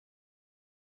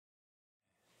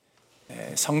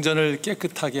성전을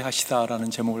깨끗하게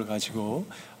하시다라는 제목을 가지고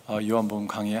요한복음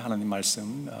강해 하나님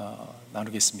말씀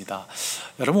나누겠습니다.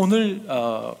 여러분, 오늘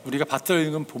우리가 받들어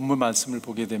읽은 본문 말씀을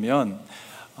보게 되면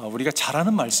우리가 잘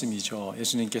아는 말씀이죠.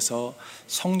 예수님께서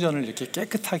성전을 이렇게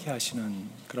깨끗하게 하시는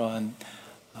그러한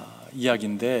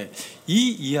이야기인데,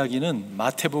 이 이야기는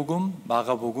마태복음,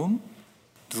 마가복음,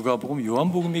 누가복음,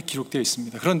 요한복음에 기록되어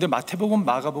있습니다. 그런데 마태복음,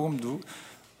 마가복음,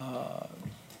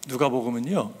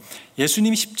 누가복음은요,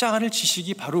 예수님이 십자가를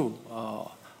지시기 바로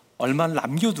얼마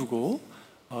남겨두고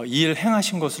이 일을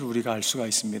행하신 것을 우리가 알 수가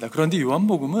있습니다. 그런데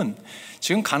요한복음은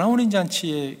지금 가나오인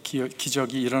잔치의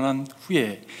기적이 일어난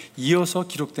후에 이어서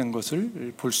기록된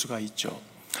것을 볼 수가 있죠.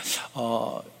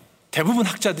 대부분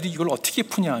학자들이 이걸 어떻게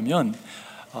푸냐 하면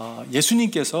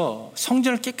예수님께서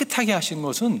성전을 깨끗하게 하신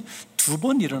것은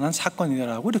 2번 일어난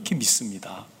사건이라고 이렇게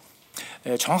믿습니다.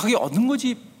 정확하게 어느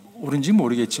것이 옳은지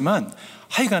모르겠지만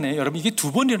하여간에 여러분, 이게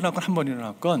 2번 일어났건 1번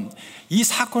일어났건 이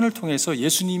사건을 통해서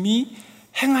예수님이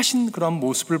행하신 그런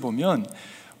모습을 보면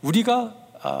우리가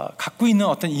갖고 있는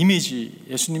어떤 이미지,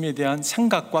 예수님에 대한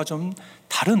생각과 좀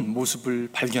다른 모습을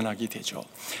발견하게 되죠.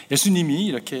 예수님이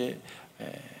이렇게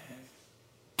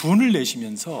분을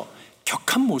내시면서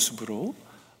격한 모습으로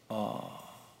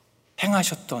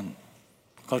행하셨던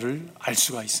것을 알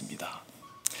수가 있습니다.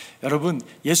 여러분,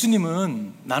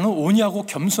 예수님은 나는 오냐고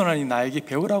겸손하니 나에게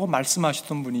배우라고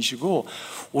말씀하셨던 분이시고,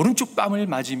 오른쪽 뺨을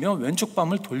맞으며 왼쪽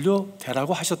뺨을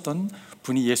돌려대라고 하셨던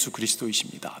분이 예수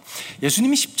그리스도이십니다.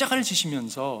 예수님이 십자가를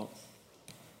지시면서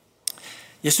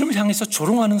예수님을 향해서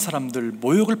조롱하는 사람들,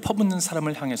 모욕을 퍼붓는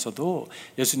사람을 향해서도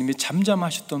예수님이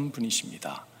잠잠하셨던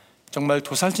분이십니다. 정말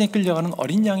도살장에 끌려가는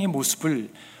어린 양의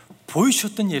모습을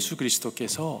보여주셨던 예수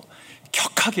그리스도께서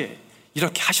격하게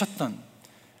이렇게 하셨던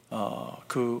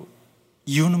그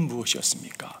이유는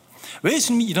무엇이었습니까? 왜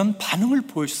예수님이 이런 반응을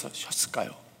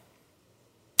보여주셨을까요?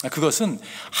 그것은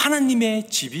하나님의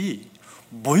집이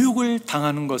모욕을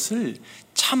당하는 것을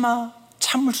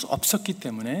참을 수 없었기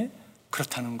때문에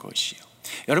그렇다는 것이요.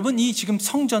 여러분, 이 지금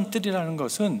성전뜰이라는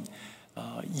것은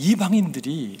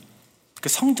이방인들이 그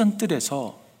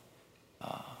성전뜰에서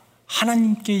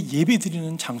하나님께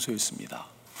예배드리는 장소였습니다.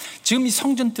 지금 이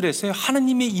성전뜰에서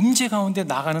하나님의 임재 가운데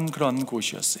나가는 그런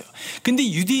곳이었어요. 근데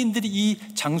유대인들이 이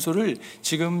장소를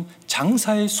지금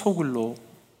장사의 소굴로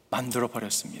만들어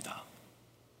버렸습니다.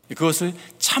 그것을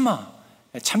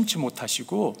참지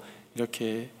못하시고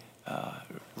이렇게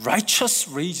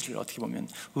righteous rage를, 어떻게 보면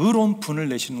의로운 분을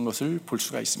내시는 것을 볼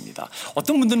수가 있습니다.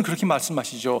 어떤 분들은 그렇게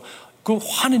말씀하시죠. 그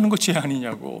화내는 거 죄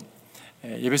아니냐고.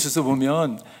 예배소서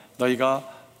보면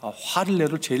너희가 화를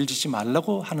내도 죄를 짓지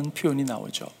말라고 하는 표현이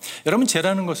나오죠. 여러분,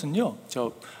 죄라는 것은요,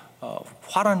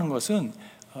 화라는 것은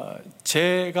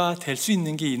죄가 될 수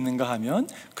있는 게 있는가 하면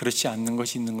그렇지 않는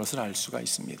것이 있는 것을 알 수가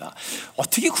있습니다.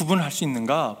 어떻게 구분을 할 수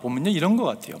있는가 보면요, 이런 것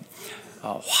같아요.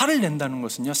 화를 낸다는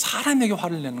것은요, 사람에게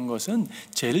화를 내는 것은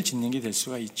죄를 짓는 게 될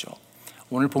수가 있죠.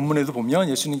 오늘 본문에도 보면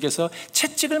예수님께서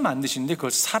채찍을 만드시는데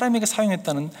그것을 사람에게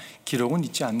사용했다는 기록은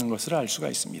있지 않는 것을 알 수가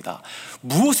있습니다.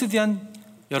 무엇에 대한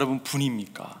여러분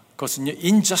분입니까? 그것은요,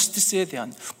 injustice에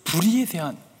대한, 불의에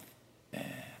대한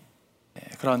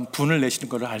그런 분을 내시는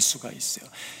것을 알 수가 있어요.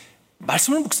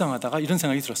 말씀을 묵상하다가 이런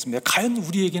생각이 들었습니다. 과연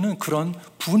우리에게는 그런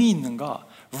분이 있는가?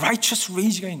 righteous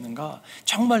rage가 있는가?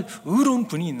 정말 의로운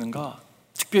분이 있는가?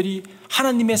 특별히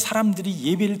하나님의 사람들이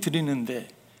예배를 드리는데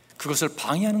그것을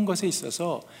방해하는 것에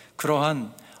있어서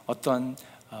그러한 어떠한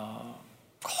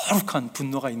거룩한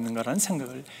분노가 있는가라는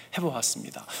생각을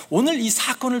해보았습니다. 오늘 이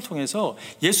사건을 통해서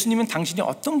예수님은 당신이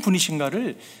어떤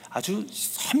분이신가를 아주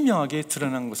선명하게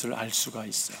드러난 것을 알 수가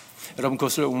있어요. 여러분,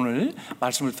 그것을 오늘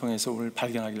말씀을 통해서 오늘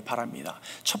발견하길 바랍니다.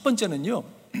 첫 번째는요,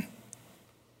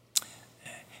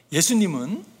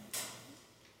 예수님은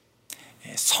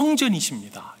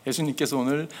성전이십니다. 예수님께서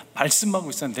오늘 말씀하고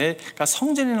있었는데, 내가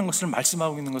성전이라는 것을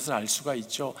말씀하고 있는 것을 알 수가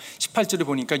있죠. 18절에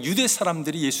보니까 유대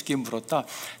사람들이 예수께 물었다.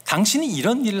 당신이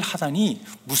이런 일을 하다니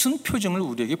무슨 표정을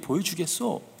우리에게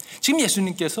보여주겠소? 지금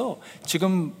예수님께서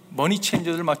지금 머니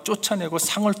체인저들 막 쫓아내고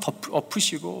상을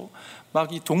엎으시고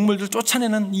막 이 동물들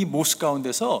쫓아내는 이 모습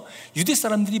가운데서 유대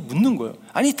사람들이 묻는 거예요.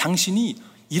 아니, 당신이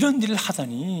이런 일을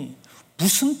하다니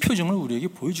무슨 표정을 우리에게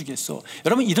보여주겠어?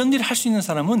 여러분, 이런 일을 할 수 있는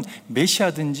사람은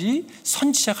메시아든지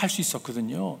선지자가 할 수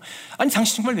있었거든요. 아니,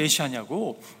 당신 정말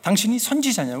메시아냐고? 당신이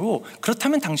선지자냐고?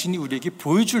 그렇다면 당신이 우리에게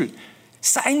보여줄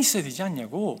사인이 있어야 되지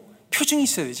않냐고? 표정이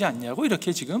있어야 되지 않냐고?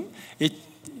 이렇게 지금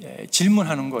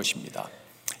질문하는 것입니다.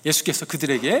 예수께서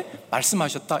그들에게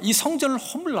말씀하셨다. 이 성전을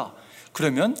허물라.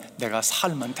 그러면 내가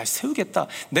사흘 만에 다시 세우겠다.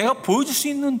 내가 보여줄 수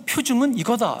있는 표징은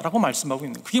이거다라고 말씀하고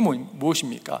있는, 그게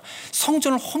무엇입니까?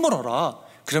 성전을 허물어라.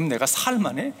 그럼 내가 사흘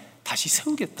만에 다시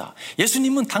세우겠다.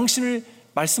 예수님은 당신을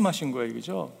말씀하신 거예요,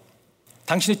 그죠?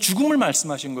 당신의 죽음을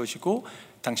말씀하신 것이고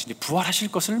당신이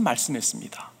부활하실 것을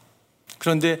말씀했습니다.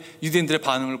 그런데 유대인들의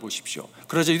반응을 보십시오.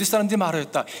 그러자 유대 사람들이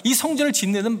말하였다. 이 성전을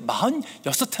짓는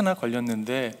 46해나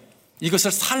걸렸는데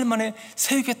이것을 사흘 만에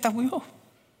세우겠다고요?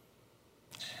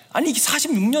 아니, 이게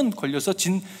 46년 걸려서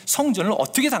진 성전을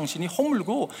어떻게 당신이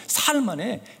허물고 사흘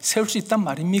만에 세울 수 있단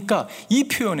말입니까? 이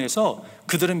표현에서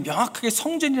그들은 명확하게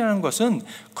성전이라는 것은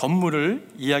건물을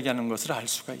이야기하는 것을 알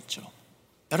수가 있죠.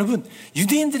 여러분,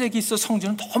 유대인들에게 있어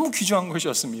성전은 너무 귀중한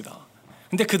것이었습니다.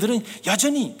 근데 그들은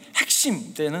여전히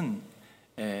핵심되는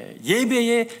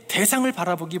예배의 대상을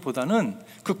바라보기보다는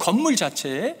그 건물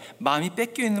자체에 마음이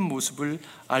뺏겨 있는 모습을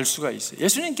알 수가 있어요.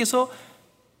 예수님께서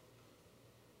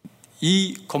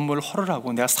이 건물을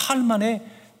헐으라고 내가 사흘 만에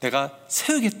내가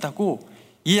세우겠다고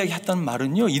이야기했던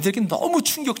말은요, 이들에게 너무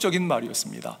충격적인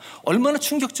말이었습니다. 얼마나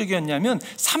충격적이었냐면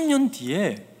 3년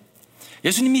뒤에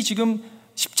예수님이 지금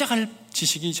십자가를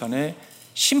지시기 전에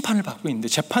심판을 받고 있는데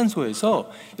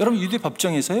재판소에서, 여러분 유대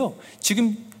법정에서요,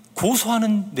 지금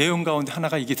고소하는 내용 가운데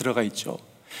하나가 이게 들어가 있죠.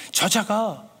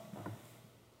 저자가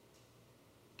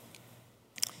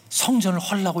성전을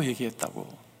헐라고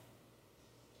얘기했다고.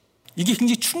 이게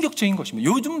굉장히 충격적인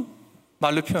것입니다. 요즘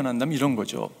말로 표현한다면 이런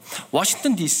거죠.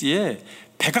 워싱턴 DC에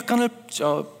백악관을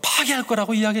파괴할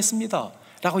거라고 이야기했습니다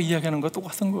라고 이야기하는 것과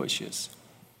똑같은 것이었어요.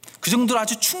 그 정도로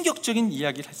아주 충격적인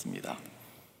이야기를 했습니다.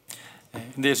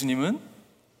 근데 예수님은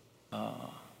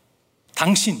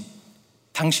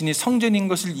당신이 성전인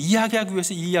것을 이야기하기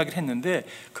위해서 이 이야기를 했는데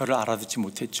그걸 알아듣지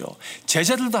못했죠.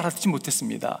 제자들도 알아듣지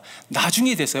못했습니다.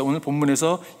 나중에 돼서요, 오늘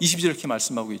본문에서 22절 이렇게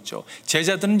말씀하고 있죠.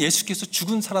 제자들은 예수께서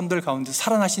죽은 사람들 가운데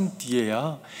살아나신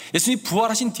뒤에야, 예수님이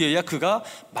부활하신 뒤에야 그가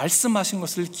말씀하신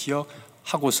것을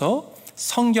기억하고서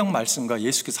성경 말씀과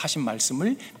예수께서 하신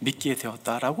말씀을 믿게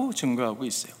되었다라고 증거하고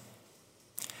있어요.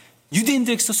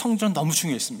 유대인들에게서 성전은 너무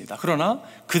중요했습니다. 그러나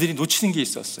그들이 놓치는 게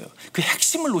있었어요. 그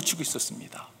핵심을 놓치고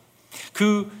있었습니다.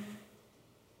 그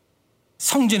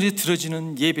성전에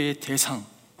드려지는 예배의 대상,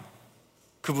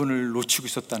 그분을 놓치고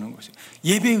있었다는 것이에요.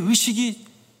 예배의 의식이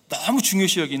너무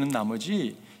중요시 여기는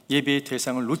나머지 예배의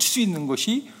대상을 놓칠 수 있는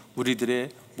것이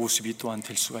우리들의 모습이 또한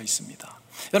될 수가 있습니다.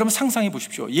 여러분 상상해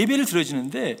보십시오. 예배를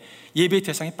드려지는데 예배의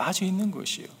대상에 빠져 있는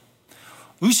것이에요.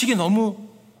 의식에 너무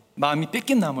마음이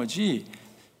뺏긴 나머지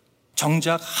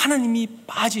정작 하나님이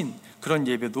빠진 그런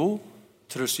예배도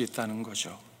들을 수 있다는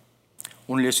거죠.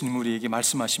 오늘 예수님은 우리에게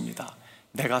말씀하십니다.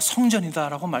 내가 성전이다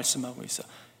라고 말씀하고 있어.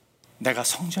 내가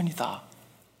성전이다,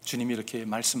 주님이 이렇게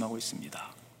말씀하고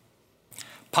있습니다.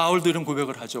 바울도 이런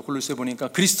고백을 하죠. 골로새 보니까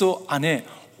그리스도 안에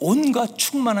온갖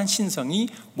충만한 신성이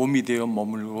몸이 되어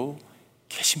머물고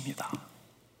계십니다.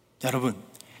 여러분,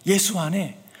 예수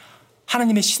안에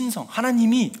하나님의 신성,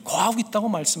 하나님이 거하고 있다고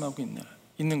말씀하고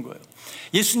있는 거예요.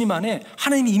 예수님 안에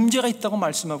하나님의 임재가 있다고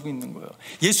말씀하고 있는 거예요.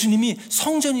 예수님이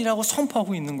성전이라고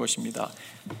선포하고 있는 것입니다.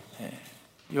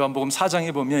 요한복음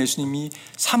 4장에 보면 예수님이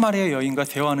사마리아 여인과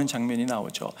대화하는 장면이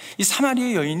나오죠. 이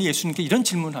사마리아 여인이 예수님께 이런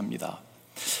질문을 합니다.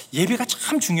 예배가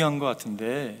참 중요한 것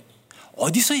같은데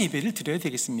어디서 예배를 드려야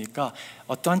되겠습니까?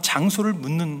 어떠한 장소를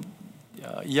묻는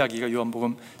이야기가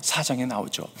요한복음 4장에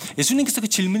나오죠. 예수님께서 그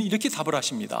질문에 이렇게 답을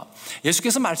하십니다.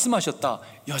 예수께서 말씀하셨다.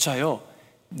 여자여,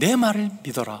 내 말을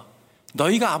믿어라.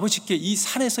 너희가 아버지께 이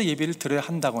산에서 예배를 드려야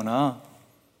한다거나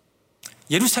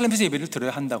예루살렘에서 예배를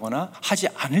드려야 한다거나 하지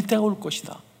않을 때가 올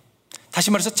것이다. 다시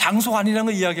말해서 장소가 아니라는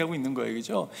걸 이야기하고 있는 거예요.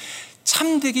 그죠?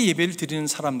 참되게 예배를 드리는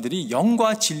사람들이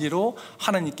영과 진리로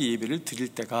하나님께 예배를 드릴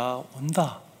때가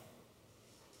온다.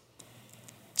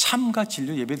 참과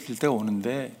진리로 예배를 드릴 때가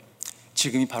오는데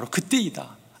지금이 바로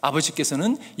그때이다.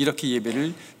 아버지께서는 이렇게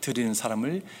예배를 드리는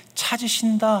사람을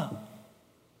찾으신다.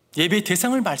 예배의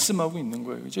대상을 말씀하고 있는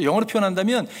거예요. 그죠? 영어로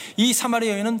표현한다면 이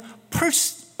사마리아 여인은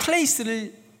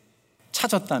플레이스를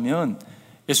찾았다면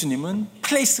예수님은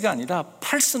플레이스가 아니라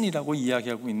펄슨이라고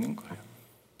이야기하고 있는 거예요.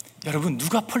 여러분,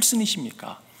 누가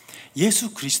펄슨이십니까?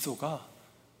 예수 그리스도가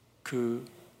그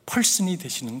펄슨이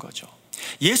되시는 거죠.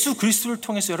 예수 그리스도를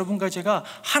통해서 여러분과 제가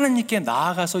하나님께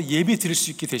나아가서 예배 드릴 수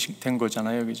있게 된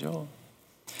거잖아요. 그죠?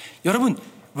 여러분,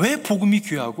 왜 복음이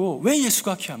귀하고 왜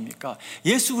예수가 귀합니까?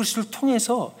 예수 그리스도를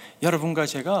통해서 여러분과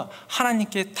제가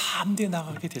하나님께 담대히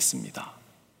나가게 됐습니다.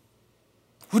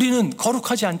 우리는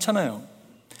거룩하지 않잖아요.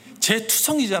 제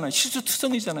투성이잖아요. 실수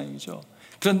투성이잖아요. 그죠?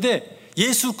 그런데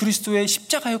예수 그리스도의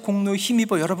십자가의 공로에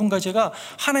힘입어 여러분과 제가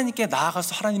하나님께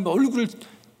나아가서 하나님의 얼굴을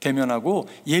대면하고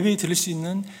예배 드릴 수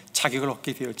있는 자격을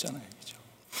얻게 되었잖아요. 그죠?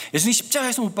 예수님이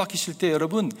십자가에서 못 박히실 때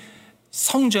여러분,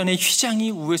 성전의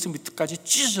휘장이 위에서 밑까지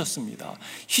찢어졌습니다.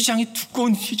 휘장이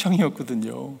두꺼운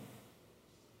휘장이었거든요.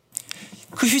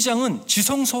 그 휘장은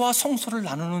지성소와 성소를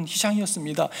나누는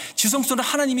휘장이었습니다. 지성소는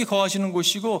하나님이 거하시는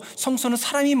곳이고 성소는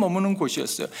사람이 머무는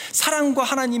곳이었어요. 사람과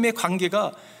하나님의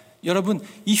관계가 여러분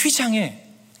이 휘장에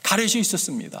가려져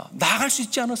있었습니다. 나아갈 수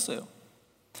있지 않았어요.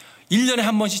 1년에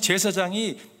한 번씩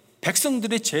제사장이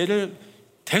백성들의 죄를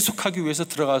대속하기 위해서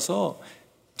들어가서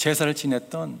제사를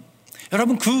지냈던,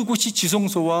 여러분 그곳이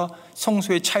지성소와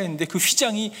성소의 차이인데, 그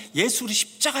휘장이 예수를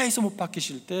십자가에서 못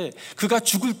박히실 때 그가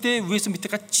죽을 때 위에서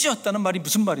밑에까지 찢었다는 말이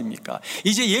무슨 말입니까?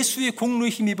 이제 예수의 공로에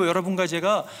힘입어 여러분과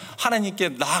제가 하나님께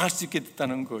나아갈 수 있게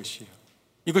됐다는 것이에요.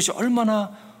 이것이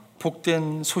얼마나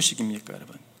복된 소식입니까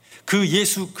여러분? 그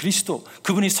예수 그리스도,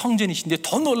 그분이 성전이신데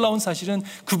더 놀라운 사실은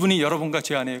그분이 여러분과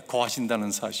제 안에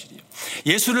거하신다는 사실이에요.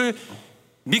 예수를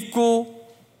믿고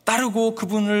따르고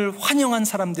그분을 환영한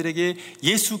사람들에게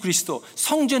예수 그리스도,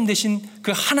 성전 되신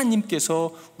그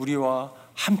하나님께서 우리와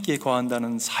함께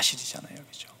거한다는 사실이잖아요.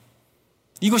 그렇죠?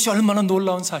 이것이 얼마나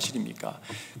놀라운 사실입니까?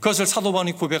 그것을 사도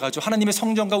바울이 고백하죠. 하나님의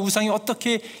성전과 우상이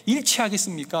어떻게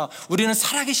일치하겠습니까? 우리는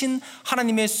살아계신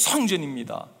하나님의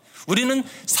성전입니다. 우리는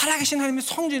살아계신 하나님의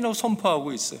성전이라고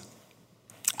선포하고 있어요.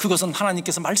 그것은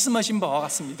하나님께서 말씀하신 바와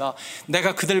같습니다.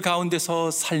 내가 그들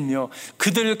가운데서 살며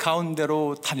그들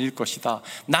가운데로 다닐 것이다.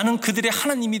 나는 그들의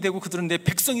하나님이 되고 그들은 내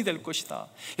백성이 될 것이다.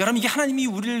 여러분, 이게 하나님이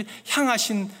우리를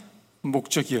향하신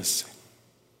목적이었어요.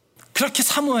 그렇게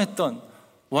사모했던,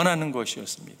 원하는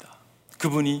것이었습니다.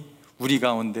 그분이 우리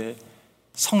가운데,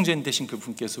 성전 되신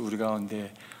그분께서 우리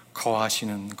가운데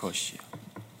거하시는 것이요.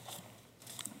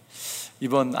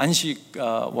 이번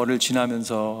안식월을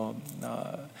지나면서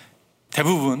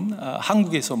대부분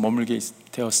한국에서 머물게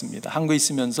되었습니다. 한국에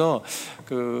있으면서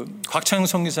그 곽창영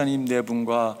선교사님 네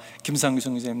분과 김상규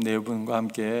선교사님 네 분과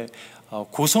함께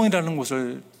고성이라는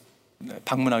곳을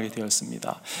방문하게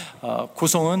되었습니다.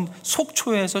 고성은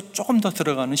속초에서 조금 더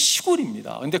들어가는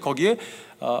시골입니다. 그런데 거기에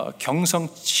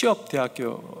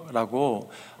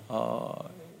경성취업대학교라고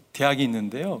대학이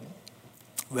있는데요,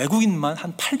 외국인만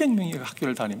한 800명이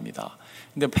학교를 다닙니다.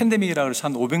 근데 팬데믹이라 그래서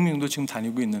한 500명도 지금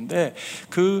다니고 있는데,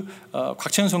 그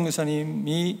곽찬현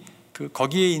선교사님이 그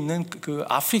거기에 있는 그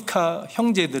아프리카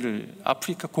형제들을,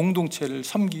 아프리카 공동체를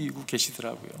섬기고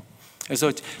계시더라고요.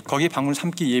 그래서 거기에 방문을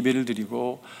함께 예배를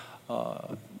드리고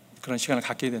그런 시간을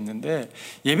갖게 됐는데,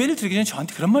 예배를 드리기 전에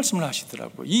저한테 그런 말씀을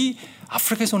하시더라고요. 이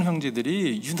아프리카에서 온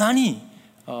형제들이 유난히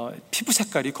피부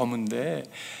색깔이 검은데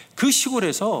그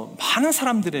시골에서 많은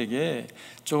사람들에게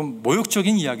좀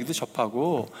모욕적인 이야기도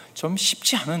접하고 좀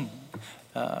쉽지 않은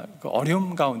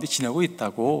어려움 가운데 지내고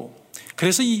있다고.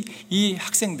 그래서 이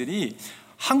학생들이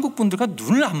한국 분들과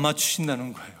눈을 안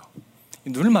마주친다는 거예요.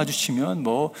 눈을 마주치면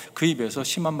뭐 그 입에서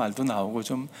심한 말도 나오고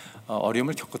좀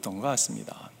어려움을 겪었던 것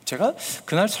같습니다. 제가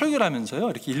그날 설교를 하면서요,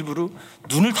 이렇게 일부러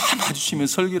눈을 다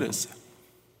마주치면서 설교를 했어요.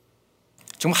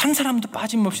 정말 한 사람도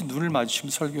빠짐없이 눈을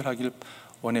마주치면서 설교를 하기를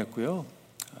원했고요.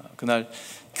 그날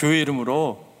교회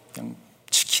이름으로 그냥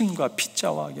치킨과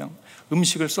피자와 그냥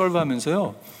음식을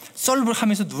썰브하면서요, 썰브를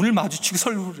하면서 눈을 마주치고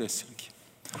설교를 했어요. 이렇게.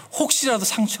 혹시라도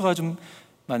상처가 좀,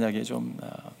 만약에 좀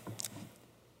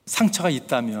상처가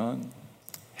있다면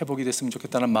회복이 됐으면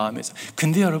좋겠다는 마음에서.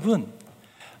 근데 여러분,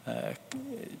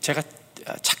 제가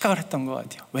착각을 했던 것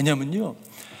같아요. 왜냐면요,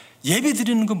 예배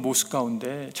드리는 그 모습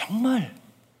가운데 정말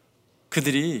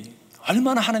그들이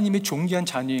얼마나 하나님의 존귀한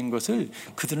자녀인 것을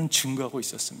그들은 증거하고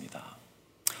있었습니다.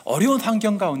 어려운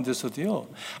환경 가운데서도요,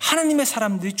 하나님의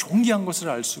사람들이 존귀한 것을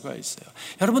알 수가 있어요.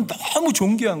 여러분, 너무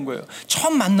존귀한 거예요.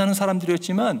 처음 만나는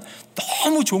사람들이었지만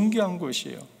너무 존귀한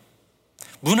것이에요.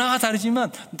 문화가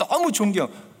다르지만 너무 존귀한,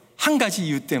 한 가지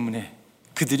이유 때문에,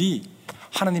 그들이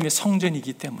하나님의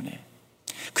성전이기 때문에,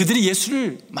 그들이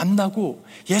예수를 만나고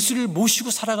예수를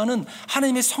모시고 살아가는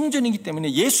하나님의 성전이기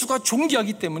때문에, 예수가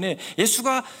존귀하기 때문에,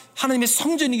 예수가 하나님의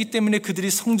성전이기 때문에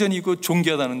그들이 성전이고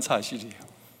존귀하다는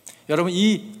사실이에요. 여러분,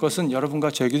 이것은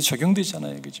여러분과 저에게도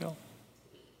적용되잖아요. 그죠?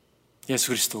 예수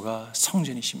그리스도가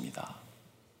성전이십니다.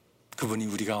 그분이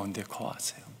우리 가운데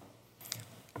거하세요.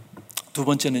 두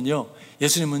번째는요,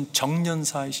 예수님은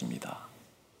정련사이십니다.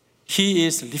 He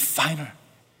is refiner.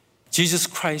 Jesus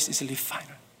Christ is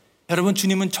refiner. 여러분,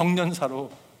 주님은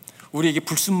정련사로 우리에게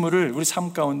불순물을 우리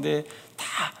삶 가운데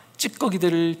다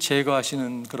찌꺼기들을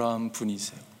제거하시는 그러한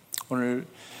분이세요. 오늘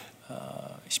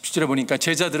 17절에 보니까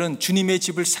제자들은 주님의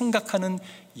집을 생각하는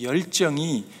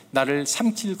열정이 나를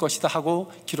삼킬 것이다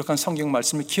하고 기록한 성경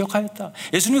말씀을 기억하였다.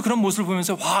 예수님이 그런 모습을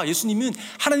보면서, 와, 예수님은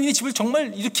하나님의 집을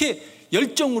정말 이렇게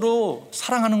열정으로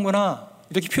사랑하는구나,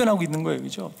 이렇게 표현하고 있는 거예요.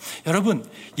 그죠? 여러분,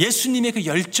 예수님의 그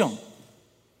열정,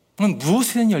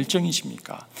 무엇에 대한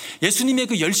열정이십니까? 예수님의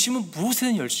그 열심은 무엇에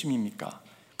대한 열심입니까?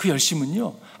 그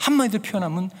열심은요, 한마디로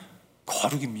표현하면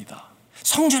거룩입니다.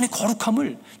 성전의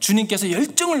거룩함을 주님께서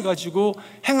열정을 가지고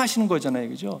행하시는 거잖아요,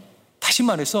 그죠? 다시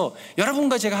말해서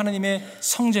여러분과 제가 하나님의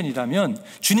성전이라면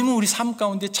주님은 우리 삶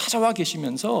가운데 찾아와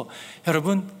계시면서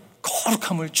여러분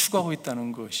거룩함을 추구하고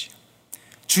있다는 것이에요.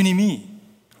 주님이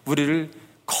우리를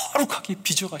거룩하게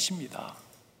빚어가십니다.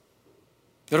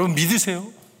 여러분 믿으세요?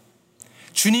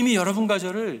 주님이 여러분과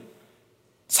저를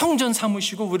성전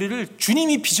삼으시고 우리를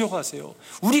주님이 빚어가세요.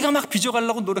 우리가 막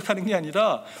빚어가려고 노력하는 게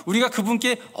아니라 우리가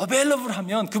그분께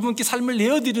어베일러블하면, 그분께 삶을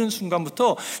내어드리는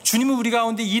순간부터 주님은 우리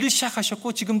가운데 일을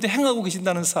시작하셨고 지금도 행하고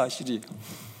계신다는 사실이에요.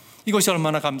 이것이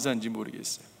얼마나 감사한지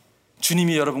모르겠어요.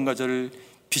 주님이 여러분과 저를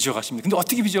빚어가십니다. 근데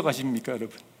어떻게 빚어가십니까,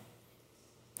 여러분?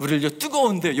 우리를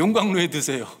뜨거운데 용광로에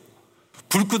드세요.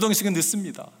 불구덩이 속에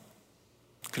넣습니다.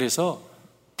 그래서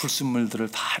불순물들을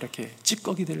다 이렇게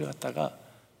찌꺼기들을 갖다가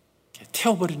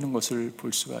태워버리는 것을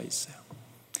볼 수가 있어요.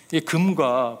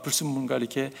 금과 불순물과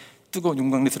이렇게 뜨거운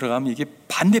용광로에 들어가면 이게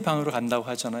반대 방향으로 간다고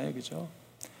하잖아요, 그죠?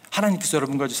 하나님께서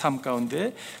여러분과 삶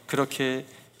가운데 그렇게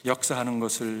역사하는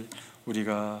것을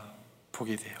우리가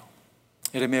보게 돼요.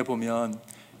 예레미야에 보면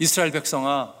이스라엘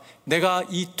백성아, 내가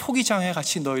이 토기장에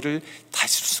같이 너희를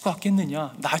다스릴 수가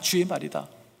없겠느냐? 나 주의 말이다.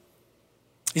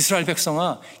 이스라엘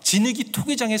백성아, 진흙이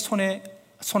토기장의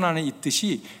손 안에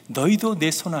있듯이 너희도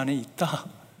내 손 안에 있다.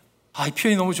 이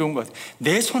표현이 너무 좋은 것 같아요.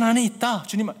 내 손 안에 있다.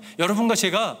 주님, 여러분과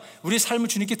제가 우리의 삶을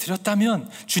주님께 드렸다면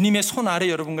주님의 손 아래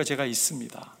여러분과 제가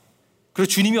있습니다. 그리고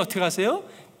주님이 어떻게 하세요?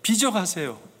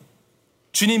 빚어가세요.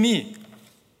 주님이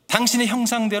당신의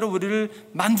형상대로 우리를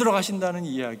만들어 가신다는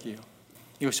이야기예요.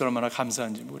 이것이 얼마나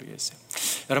감사한지 모르겠어요.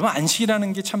 여러분,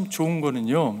 안식이라는 게 참 좋은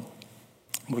거는요,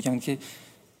 뭐 그냥 이렇게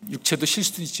육체도 쉴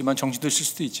수도 있지만 정신도 쉴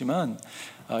수도 있지만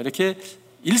이렇게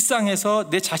일상에서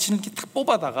내 자신을 이렇게 딱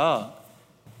뽑아다가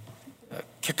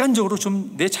객관적으로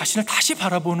좀 내 자신을 다시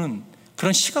바라보는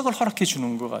그런 시각을 허락해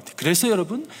주는 것 같아요. 그래서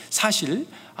여러분, 사실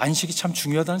안식이 참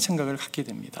중요하다는 생각을 갖게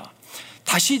됩니다.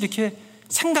 다시 이렇게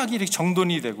생각이 이렇게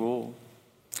정돈이 되고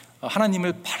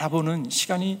하나님을 바라보는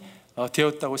시간이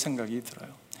되었다고 생각이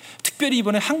들어요. 특별히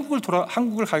이번에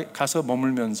한국을 가서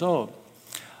머물면서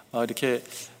이렇게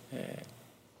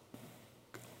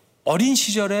어린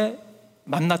시절에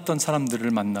만났던 사람들을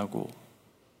만나고,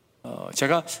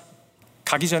 제가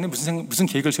가기 전에 무슨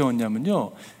계획을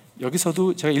세웠냐면요,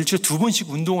 여기서도 제가 일주일에 2번씩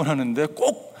운동을 하는데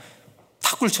꼭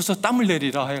탁구를 쳐서 땀을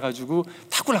내리라 해가지고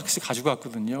탁구를 학교에서 가지고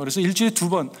왔거든요. 그래서 일주일에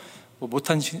 2번,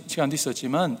 못한 시간도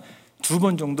있었지만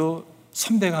 2번 정도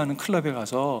선배가 하는 클럽에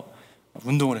가서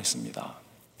운동을 했습니다.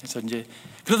 그래서 이제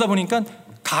그러다 보니까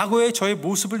과거의 저의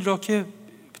모습을 이렇게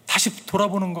다시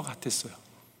돌아보는 것 같았어요.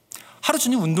 하루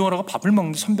종일 운동을 하고 밥을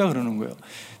먹는데 선배가 그러는 거예요.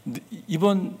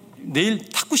 내일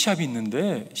탁구 시합이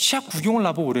있는데 시합 구경을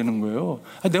나보고 오라는 거예요.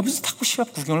 내가 무슨 탁구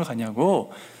시합 구경을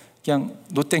가냐고 그냥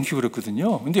노 땡큐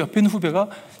그랬거든요. 근데 옆에 있는 후배가,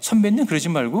 선배님 그러지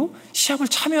말고 시합을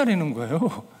참여하라는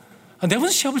거예요. 내가 무슨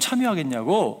시합을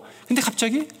참여하겠냐고. 근데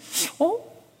갑자기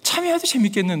참여해도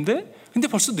재밌겠는데? 근데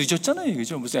벌써 늦었잖아요,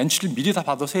 그죠? 무슨 엔트리를 미리 다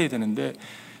받아서 해야 되는데.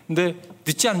 근데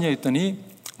늦지 않느냐 했더니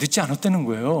늦지 않았다는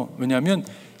거예요. 왜냐하면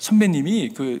선배님이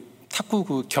그 탁구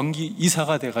그 경기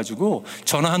이사가 돼가지고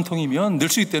전화 한 통이면 늘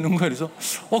수 있다는 거예요. 그래서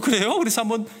그래요? 그래서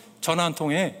한번 전화 한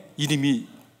통에 이름이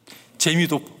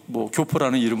재미도 뭐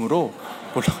교포라는 이름으로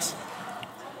올라왔어요.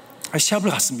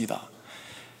 시합을 갔습니다.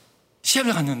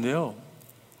 시합을 갔는데요,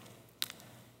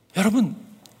 여러분,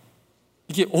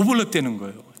 이게 오버랩 되는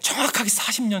거예요. 정확하게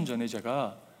 40년 전에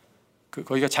제가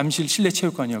거기가 잠실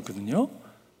실내체육관이었거든요.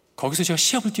 거기서 제가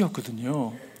시합을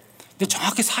뛰었거든요. 근데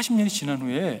정확히 40년이 지난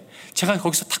후에 제가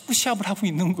거기서 탁구 시합을 하고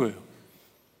있는 거예요.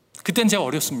 그때는 제가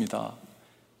어렸습니다.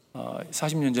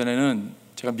 40년 전에는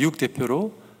제가 미국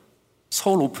대표로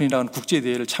서울 오픈이라는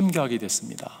국제대회를 참가하게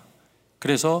됐습니다.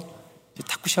 그래서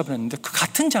탁구 시합을 했는데 그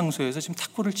같은 장소에서 지금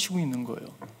탁구를 치고 있는 거예요.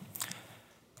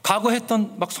 과거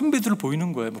했던 막 선배들을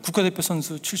보이는 거예요. 국가대표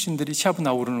선수 출신들이 시합을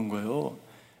나오르는 거예요.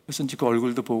 그래서 이제 그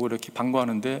얼굴도 보고 이렇게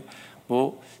반가워하는데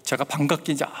제가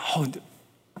반갑게 이제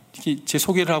이렇게 제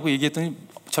소개를 하고 얘기했더니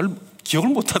저를 기억을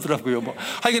못 하더라고요.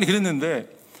 하여간 그랬는데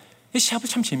시합을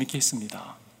참 재밌게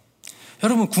했습니다.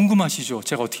 여러분 궁금하시죠?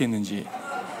 제가 어떻게 했는지.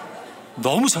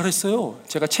 너무 잘했어요.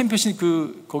 제가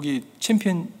챔피언십 거기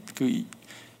챔피언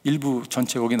일부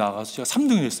전체 거기 나가서 제가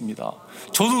 3등을 했습니다.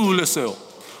 저도 놀랐어요.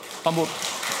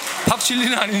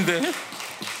 박진리는 아닌데.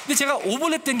 근데 제가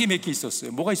오버랩 된 게 몇 개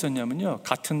있었어요. 뭐가 있었냐면요,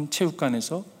 같은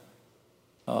체육관에서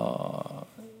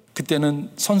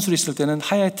그때는 선수로 있을 때는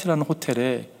하얏트라는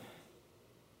호텔에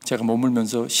제가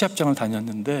머물면서 시합장을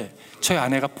다녔는데 저희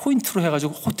아내가 포인트로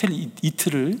해가지고 호텔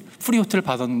이틀을 프리 호텔을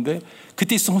받았는데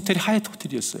그때 있었던 호텔이 하얏트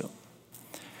호텔이었어요.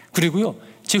 그리고요,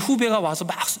 제 후배가 와서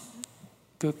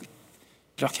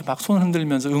이렇게 막 손을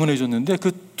흔들면서 응원해 줬는데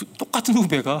그 똑같은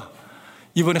후배가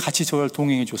이번에 같이 저를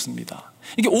동행해 줬습니다.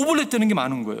 이게 오버랩 되는 게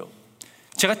많은 거예요.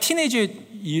 제가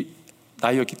티네이저의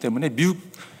나이였기 때문에 미국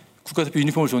국가대표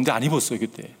유니폼을 줬는데 안 입었어요,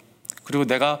 그때. 그리고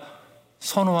내가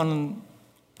선호하는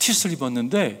티셔츠를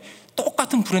입었는데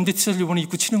똑같은 브랜드 티셔츠를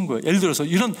입고 치는 거예요. 예를 들어서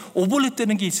이런 오버랩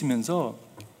되는 게 있으면서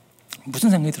무슨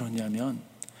생각이 들었냐면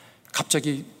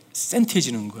갑자기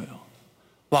센티해지는 거예요.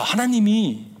 와,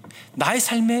 하나님이 나의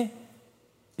삶에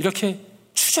이렇게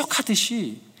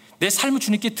추적하듯이 내 삶을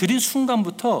주님께 드린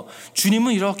순간부터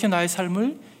주님은 이렇게 나의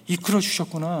삶을 이끌어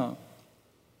주셨구나.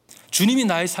 주님이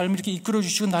나의 삶을 이렇게 이끌어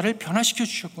주시고 나를 변화시켜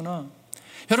주셨구나.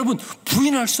 여러분,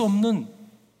 부인할 수 없는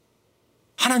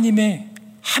하나님의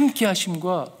함께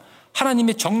하심과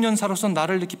하나님의 정년사로서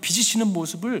나를 이렇게 빚으시는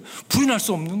모습을 부인할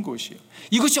수 없는 것이에요.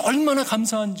 이것이 얼마나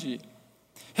감사한지.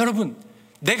 여러분,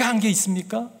 내가 한 게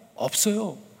있습니까?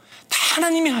 없어요. 다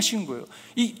하나님이 하신 거예요.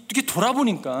 이렇게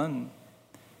돌아보니까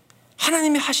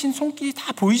하나님이 하신 손길이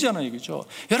다 보이잖아요, 그죠?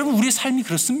 여러분, 우리의 삶이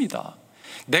그렇습니다.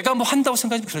 내가 뭐 한다고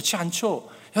생각하면 그렇지 않죠.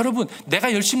 여러분,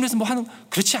 내가 열심히 해서 뭐 하는,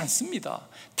 그렇지 않습니다.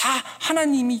 다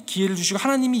하나님이 기회를 주시고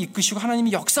하나님이 이끄시고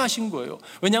하나님이 역사하신 거예요.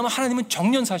 왜냐하면 하나님은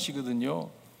정년사시거든요.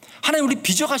 하나님 우리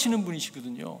빚어가시는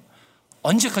분이시거든요.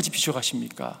 언제까지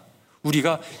빚어가십니까?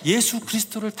 우리가 예수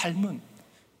그리스도를 닮은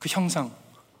그 형상,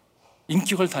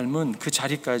 인격을 닮은 그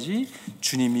자리까지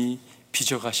주님이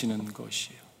빚어가시는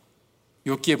것이에요.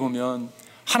 욥기에 보면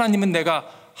하나님은 내가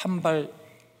발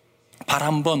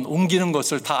한 번 옮기는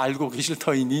것을 다 알고 계실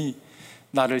터이니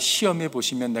나를 시험해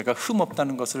보시면 내가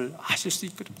흠없다는 것을 아실 수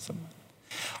있거든요.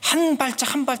 한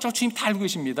발짝 한 발짝 주님 다 알고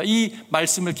계십니다. 이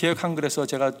말씀을 개역 한글에서,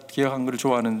 제가 개역 한글을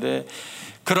좋아하는데,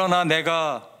 그러나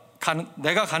내가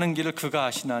가는 길을 그가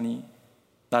아시나니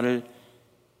나를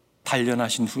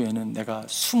단련하신 후에는 내가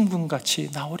순금같이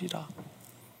나오리라.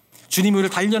 주님이 우리를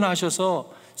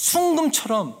단련하셔서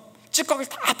순금처럼 찌꺼기를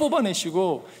다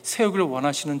뽑아내시고 세우기를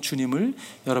원하시는 주님을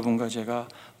여러분과 제가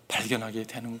발견하게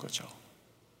되는 거죠.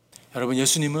 여러분,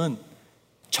 예수님은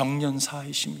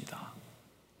정년사이십니다.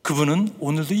 그분은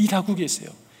오늘도 일하고 계세요.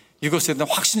 이것에 대한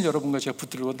확신을 여러분과 제가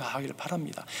붙들고 나아가기를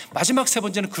바랍니다. 마지막 세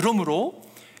번째는, 그러므로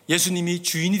예수님이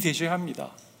주인이 되셔야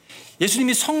합니다.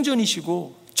 예수님이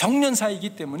성전이시고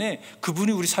정년사이기 때문에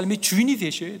그분이 우리 삶의 주인이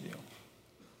되셔야 돼요.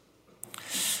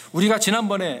 우리가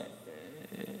지난번에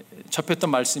접했던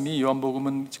말씀이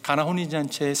요한복음은 가나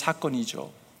혼인잔치의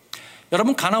사건이죠.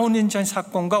 여러분, 가나 혼인잔치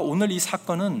사건과 오늘 이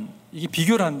사건은, 이게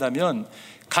비교를 한다면,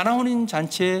 가나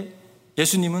혼인잔치에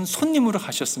예수님은 손님으로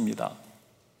가셨습니다.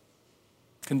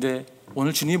 근데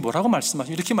오늘 주님이 뭐라고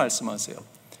말씀하세요? 이렇게 말씀하세요.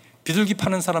 비둘기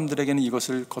파는 사람들에게는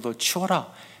이것을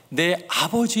걷어치워라. 내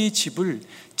아버지의 집을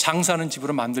장사하는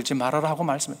집으로 만들지 말아라 하고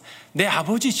말씀해요. 내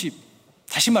아버지 집,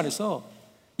 다시 말해서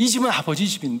이 집은 아버지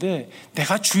집인데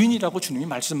내가 주인이라고 주님이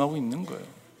말씀하고 있는 거예요.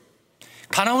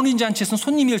 가나 혼인잔치에서는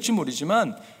손님일지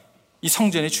모르지만 이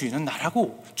성전의 주인은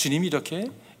나라고 주님이 이렇게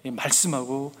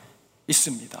말씀하고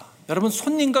있습니다. 여러분,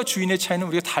 손님과 주인의 차이는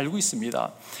우리가 다 알고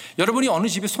있습니다. 여러분이 어느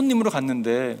집에 손님으로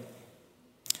갔는데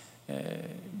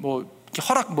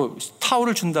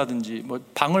타월을 준다든지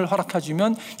방을 허락해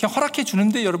주면 그냥 허락해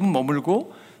주는데 여러분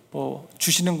머물고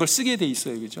주시는 걸 쓰게 돼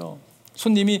있어요, 그죠?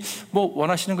 손님이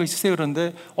원하시는 거 있으세요?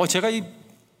 그런데 제가 이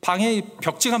방에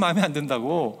벽지가 마음에 안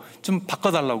든다고 좀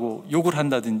바꿔달라고 요구를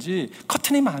한다든지,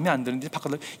 커튼이 마음에 안 드는데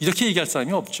바꿔달라고, 이렇게 얘기할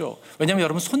사람이 없죠. 왜냐하면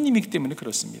여러분 손님이기 때문에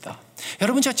그렇습니다.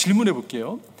 여러분, 제가 질문해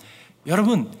볼게요.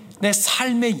 여러분, 내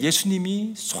삶의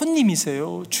예수님이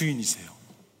손님이세요? 주인이세요?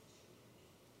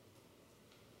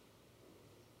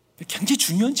 굉장히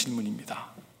중요한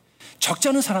질문입니다. 적지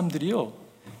않은 사람들이요,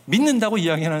 믿는다고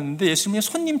이야기하는데 예수님의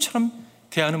손님처럼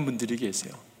대하는 분들이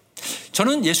계세요.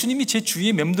 저는 예수님이 제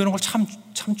주위에 맴도는 걸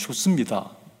참 좋습니다.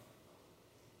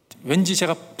 왠지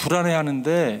제가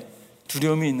불안해하는데,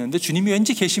 두려움이 있는데 주님이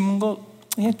왠지 계시는 거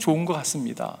그냥 좋은 것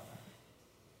같습니다.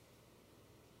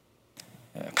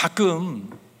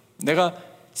 가끔 내가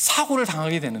사고를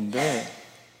당하게 되는데,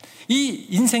 이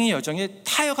인생의 여정에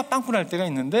타이어가 빵꾸 날 때가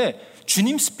있는데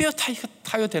주님 스페어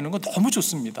타이어 되는 거 너무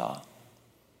좋습니다.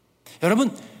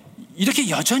 여러분, 이렇게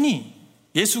여전히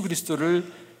예수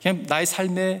그리스도를 그냥 나의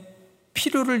삶의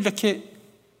필요를 이렇게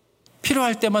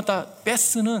필요할 때마다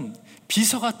빼쓰는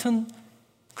비서 같은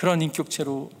그런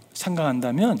인격체로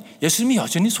생각한다면 예수님이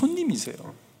여전히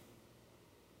손님이세요.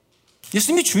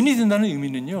 예수님이 주인이 된다는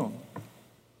의미는요,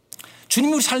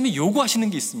 주님이 우리 삶에 요구하시는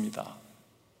게 있습니다.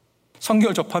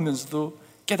 성경을 접하면서도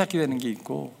깨닫게 되는 게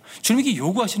있고, 주님에게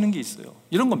요구하시는 게 있어요.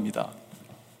 이런 겁니다.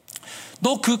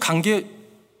 너 그 관계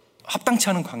합당치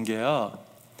않은 관계야,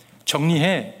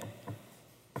 정리해.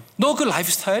 너 그 라이프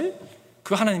스타일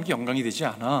그거 하나님께 영광이 되지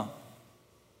않아.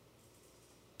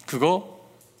 그거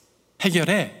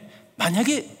해결해.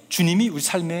 만약에 주님이 우리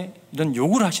삶에 이런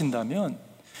요구를 하신다면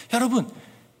여러분,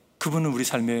 그분은 우리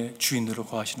삶의 주인으로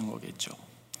거하시는 거겠죠.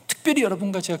 특별히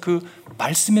여러분과 제가 그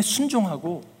말씀에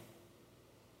순종하고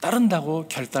따른다고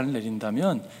결단을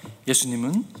내린다면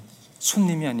예수님은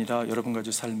손님이 아니라 여러분과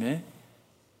제 삶의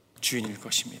주인일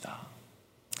것입니다.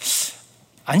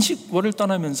 안식월을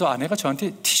떠나면서 아내가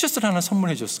저한테 티셔츠를 하나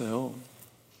선물해 줬어요.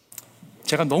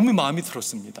 제가 너무 마음이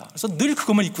들었습니다. 그래서 늘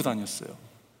그것만 입고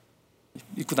다녔어요.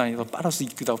 입고 다니다가 빨아서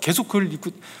입기도 하고 계속 그걸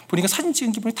입고 보니까 사진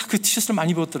찍은 기분이 다 그 티셔츠를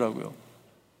많이 입었더라고요.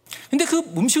 근데 그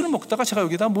음식을 먹다가 제가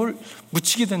여기다 뭘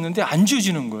묻히게 됐는데 안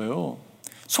지워지는 거예요.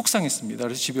 속상했습니다.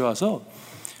 그래서 집에 와서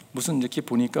무슨 이렇게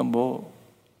보니까 뭐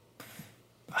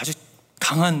아주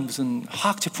강한 무슨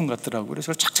화학 제품 같더라고요.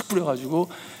 그래서 착착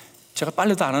뿌려가지고 제가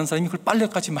빨래도 안 하는 사람이 그걸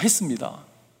빨래까지 막 했습니다.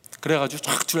 그래가지고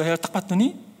쫙 줄여야 딱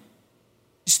봤더니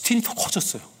스텐이 더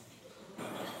커졌어요.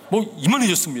 뭐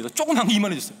이만해졌습니다. 조그만 게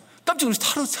이만해졌어요. 깜짝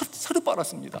놀라서 새로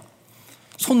빨았습니다.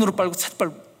 손으로 빨고 새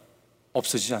빨고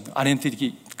없어지지 않아요. 아내한테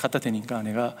이렇게 갖다 대니까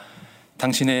아내가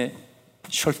당신의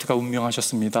셔츠가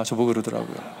운명하셨습니다. 저보고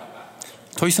그러더라고요.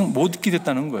 더 이상 못 입게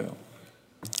됐다는 거예요.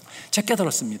 제가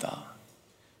깨달았습니다.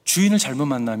 주인을 잘못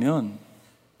만나면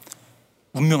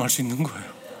운명할 수 있는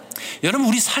거예요. 여러분,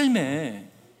 우리 삶에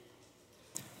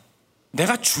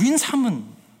내가 주인 삼은,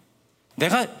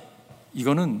 내가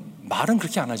이거는 말은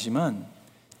그렇게 안 하지만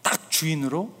딱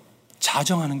주인으로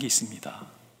자정하는 게 있습니다.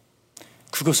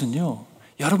 그것은요,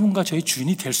 여러분과 저희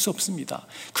주인이 될 수 없습니다.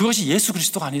 그것이 예수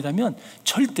그리스도가 아니라면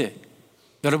절대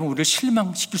여러분 우리를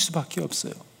실망시킬 수밖에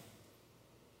없어요.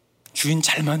 주인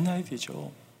잘 만나야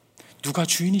되죠. 누가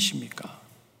주인이십니까?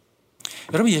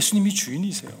 여러분, 예수님이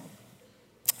주인이세요.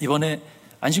 이번에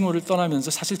안식월을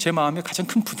떠나면서 사실 제 마음에 가장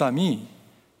큰 부담이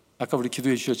아까 우리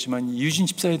기도해 주셨지만 유진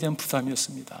집사에 대한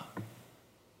부담이었습니다.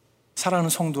 사랑하는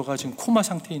성도가 지금 코마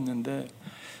상태에 있는데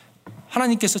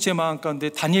하나님께서 제 마음 가운데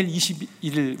다니엘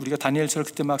 21일 우리가 다니엘서를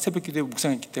그때 막 새벽 기도에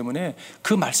묵상했기 때문에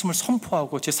그 말씀을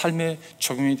선포하고 제 삶에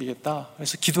적용이 되겠다.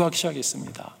 그래서 기도하기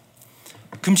시작했습니다.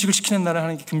 금식을 시키는 날에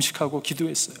하나님께 금식하고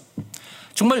기도했어요.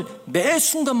 정말 매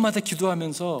순간마다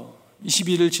기도하면서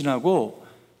 22일 지나고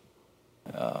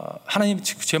하나님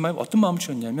제 마음에 어떤 마음을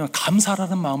주셨냐면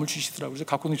감사라는 마음을 주시더라고요. 그래서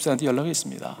각본 집사한테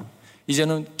연락했습니다.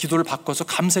 이제는 기도를 바꿔서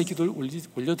감사의 기도를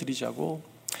올려드리자고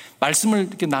말씀을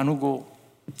이렇게 나누고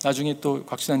나중에 또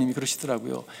곽 지사님이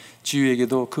그러시더라고요.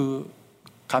 지유에게도 그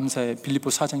감사의 빌립보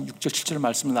 4장 6절 7절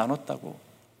말씀을 나눴다고.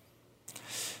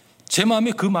 제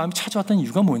마음에 그 마음이 찾아왔던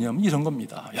이유가 뭐냐면 이런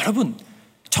겁니다. 여러분,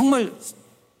 정말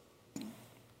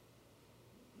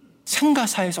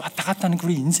생가사에서 왔다 갔다 하는 그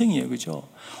우리 인생이에요. 그죠?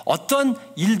 어떤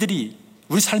일들이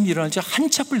우리 삶이 일어날지 한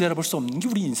치 앞을 내다볼 수 없는 게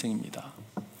우리 인생입니다.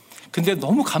 근데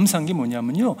너무 감사한 게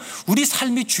뭐냐면요, 우리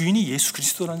삶의 주인이 예수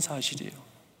그리스도라는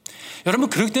사실이에요.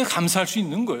 여러분, 그렇기 때문에 감사할 수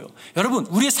있는 거예요. 여러분,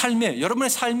 여러분의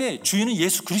삶의 주인은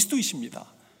예수 그리스도이십니다.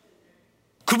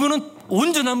 그분은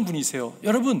온전한 분이세요.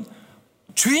 여러분,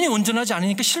 주인이 온전하지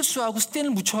않으니까 실수하고 스텐을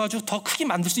묻혀가지고 더 크게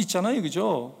만들 수 있잖아요.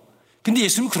 그죠? 근데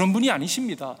예수님은 그런 분이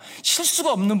아니십니다.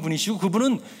 실수가 없는 분이시고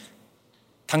그분은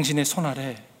당신의 손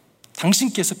아래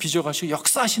당신께서 빚어가시고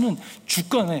역사하시는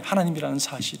주권의 하나님이라는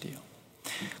사실이에요.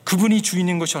 그분이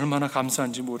주인인 것이 얼마나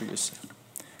감사한지 모르겠어요.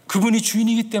 그분이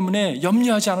주인이기 때문에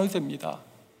염려하지 않아도 됩니다.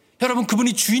 여러분,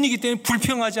 그분이 주인이기 때문에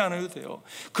불평하지 않아도 돼요.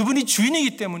 그분이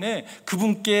주인이기 때문에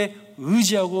그분께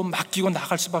의지하고 맡기고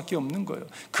나갈 수밖에 없는 거예요.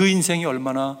 그 인생이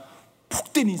얼마나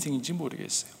복된 인생인지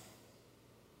모르겠어요.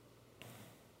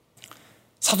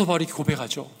 사도 바울이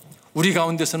고백하죠. 우리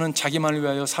가운데서는 자기만을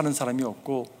위하여 사는 사람이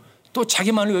없고 또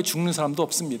자기만을 위하여 죽는 사람도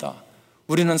없습니다.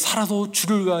 우리는 살아도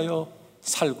주를 위하여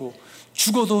살고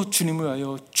죽어도 주님을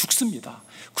위하여 죽습니다.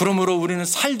 그러므로 우리는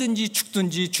살든지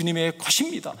죽든지 주님의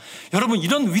것입니다. 여러분,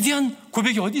 이런 위대한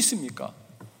고백이 어디 있습니까?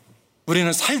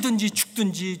 우리는 살든지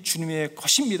죽든지 주님의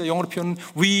것입니다. 영어로 표현은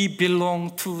We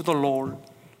belong to the Lord.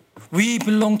 We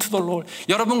belong to the Lord.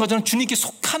 여러분과 저는 주님께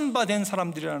속한 바 된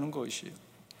사람들이라는 것이에요.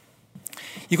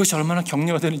 이것이 얼마나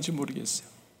격려가 되는지 모르겠어요.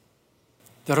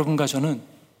 여러분과 저는,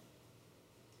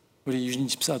 우리 유진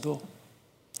집사도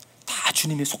다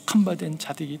주님의 속한 바 된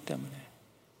자들이기 때문에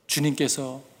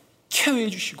주님께서 케어해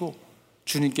주시고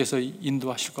주님께서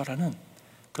인도하실 거라는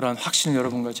그러한 확신을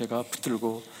여러분과 제가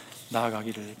붙들고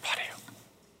나아가기를 바라요.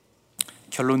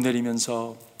 결론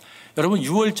내리면서 여러분,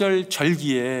 6월절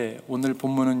절기에 오늘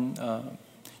본문은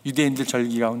유대인들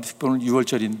절기 가운데 오늘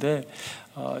 6월절인데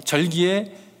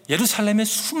절기에 예루살렘에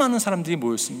수많은 사람들이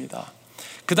모였습니다.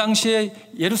 그 당시에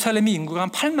예루살렘의 인구가 한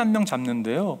 8만 명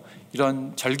잡는데요,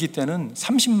 이런 절기 때는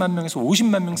 30만 명에서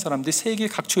 50만 명 사람들이 세계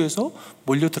각처에서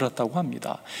몰려들었다고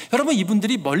합니다. 여러분,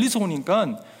 이분들이 멀리서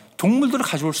오니까 동물들을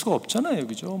가져올 수가 없잖아요.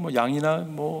 그죠? 뭐 양이나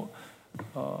뭐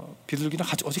비둘기를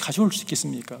어디 가져올 수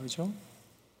있겠습니까? 그죠?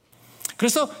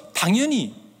 그래서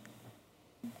당연히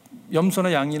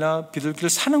염소나 양이나 비둘기를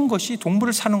사는 것이,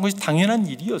 동물을 사는 것이 당연한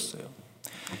일이었어요.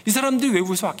 이 사람들이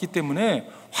외국에서 왔기 때문에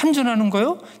환전하는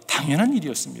거요? 당연한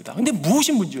일이었습니다. 근데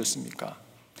무엇이 문제였습니까?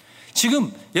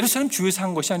 지금 예루살렘 주에서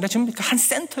한 것이 아니라 지금 한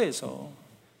센터에서,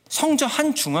 성전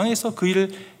한 중앙에서 그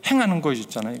일을 행하는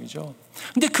것이었잖아요. 그죠?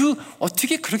 근데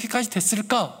어떻게 그렇게까지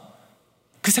됐을까?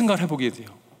 그 생각을 해보게 돼요.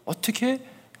 어떻게,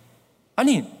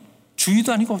 아니,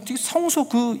 주의도 아니고 어떻게 성소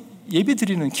예배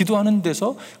드리는, 기도하는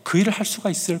데서 그 일을 할 수가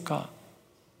있을까?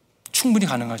 충분히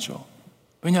가능하죠.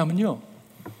 왜냐하면요,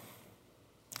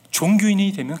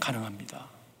 종교인이 되면 가능합니다.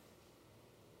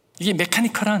 이게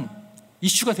메카니컬한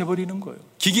이슈가 돼버리는 거예요.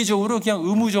 기계적으로, 그냥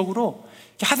의무적으로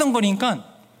하던 거니까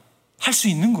할 수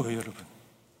있는 거예요, 여러분.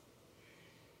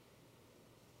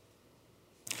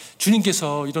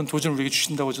 주님께서 이런 도전을 우리에게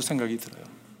주신다고 저 생각이 들어요.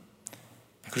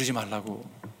 그러지 말라고.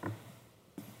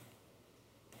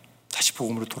 다시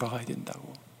복음으로 돌아가야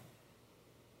된다고.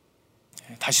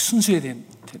 다시 순수해야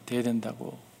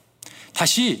된다고.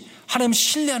 다시 하나님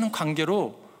신뢰하는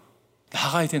관계로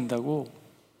나아가야 된다고.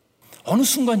 어느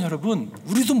순간 여러분,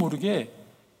 우리도 모르게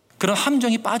그런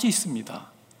함정이 빠져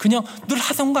있습니다. 그냥 늘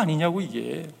하던 거 아니냐고.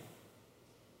 이게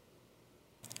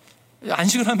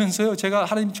안식을 하면서요, 제가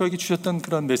하나님 저에게 주셨던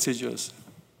그런 메시지였어요.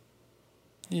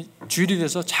 주일이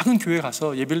돼서 작은 교회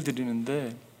가서 예배를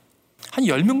드리는데 한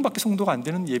 10명밖에 성도가 안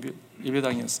되는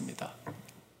예배당이었습니다.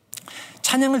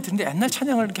 찬양을 드리는데 옛날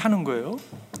찬양을 이렇게 하는 거예요.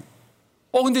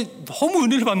 근데 너무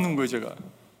은혜를 받는 거예요, 제가.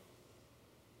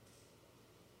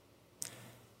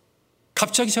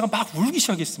 갑자기 제가 막 울기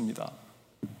시작했습니다.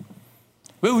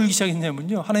 왜 울기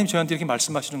시작했냐면요, 하나님 저한테 이렇게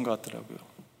말씀하시는 것 같더라고요.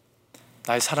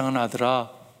 나의 사랑하는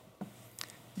아들아,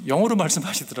 영어로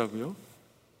말씀하시더라고요.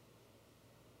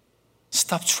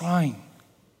 Stop trying.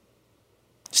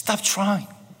 Stop trying.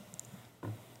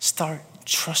 Start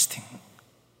trusting.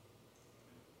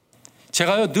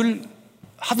 제가요 늘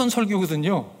하던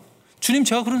설교거든요. 주님,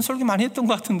 제가 그런 설교 많이 했던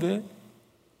것 같은데,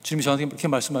 주님이 저한테 이렇게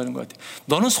말씀하는 것 같아요.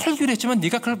 너는 설교를 했지만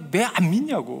네가 그걸 왜 안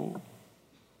믿냐고.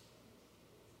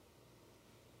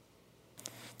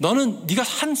 너는 네가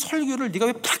한 설교를 네가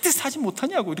왜 프랙티스 하지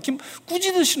못하냐고. 이렇게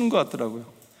꾸짖으시는 것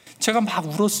같더라고요. 제가 막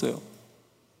울었어요.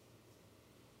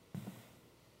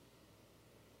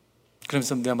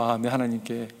 그러면서 내 마음에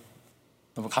하나님께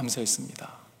너무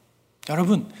감사했습니다.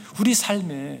 여러분, 우리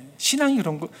삶에 신앙이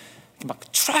그런 거 막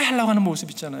추라하려고 하는 모습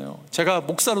있잖아요. 제가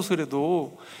목사로서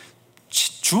그래도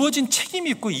주어진 책임이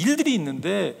있고 일들이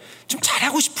있는데 좀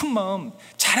잘하고 싶은 마음,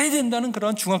 잘해야 된다는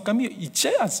그런 중압감이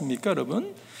있지 않습니까,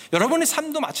 여러분? 여러분의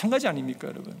삶도 마찬가지 아닙니까,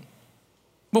 여러분?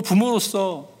 뭐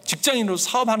부모로서, 직장인으로서,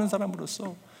 사업하는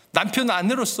사람으로서, 남편,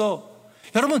 아내로서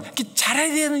여러분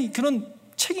잘해야 되는 그런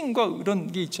책임과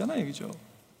그런 게 있잖아요, 그죠?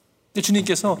 근데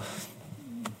주님께서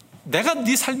내가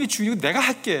네 삶의 주인이고 내가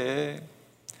할게.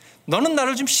 너는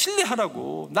나를 좀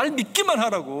신뢰하라고, 날 믿기만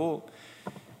하라고.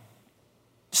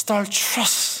 Start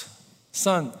trust,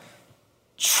 son,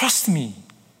 trust me.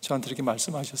 저한테 이렇게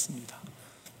말씀하셨습니다.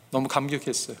 너무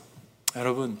감격했어요.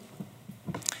 여러분,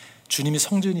 주님이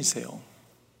성전이세요.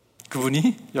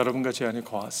 그분이 여러분과 제 안에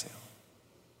거하세요.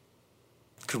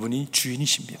 그분이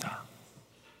주인이십니다.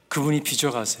 그분이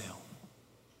빚어가세요.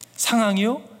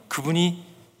 상황이요, 그분이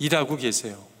일하고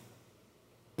계세요.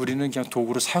 우리는 그냥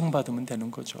도구로 사용받으면 되는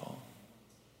거죠.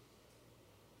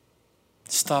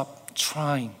 Stop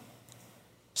trying,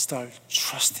 start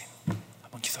trusting.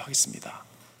 한번 기도하겠습니다.